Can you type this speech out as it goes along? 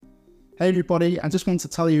Hey everybody, I just want to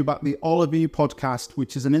tell you about the All of You podcast,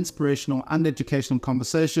 which is an inspirational and educational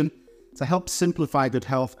conversation to help simplify good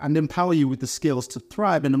health and empower you with the skills to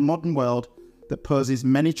thrive in a modern world that poses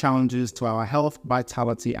many challenges to our health,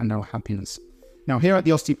 vitality, and our happiness. Now, here at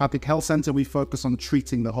the Osteopathic Health Centre, we focus on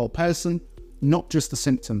treating the whole person, not just the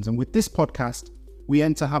symptoms. And with this podcast, we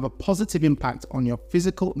aim to have a positive impact on your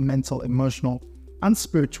physical, mental, emotional, and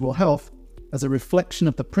spiritual health as a reflection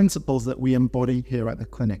of the principles that we embody here at the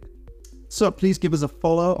clinic. So please give us a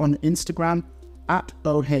follow on Instagram at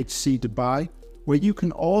OHC Dubai, where you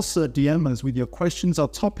can also DM us with your questions or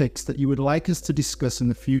topics that you would like us to discuss in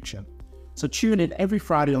the future. So tune in every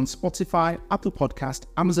Friday on Spotify, Apple Podcast,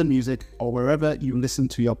 Amazon Music, or wherever you listen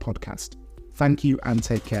to your podcast. Thank you and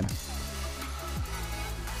take care.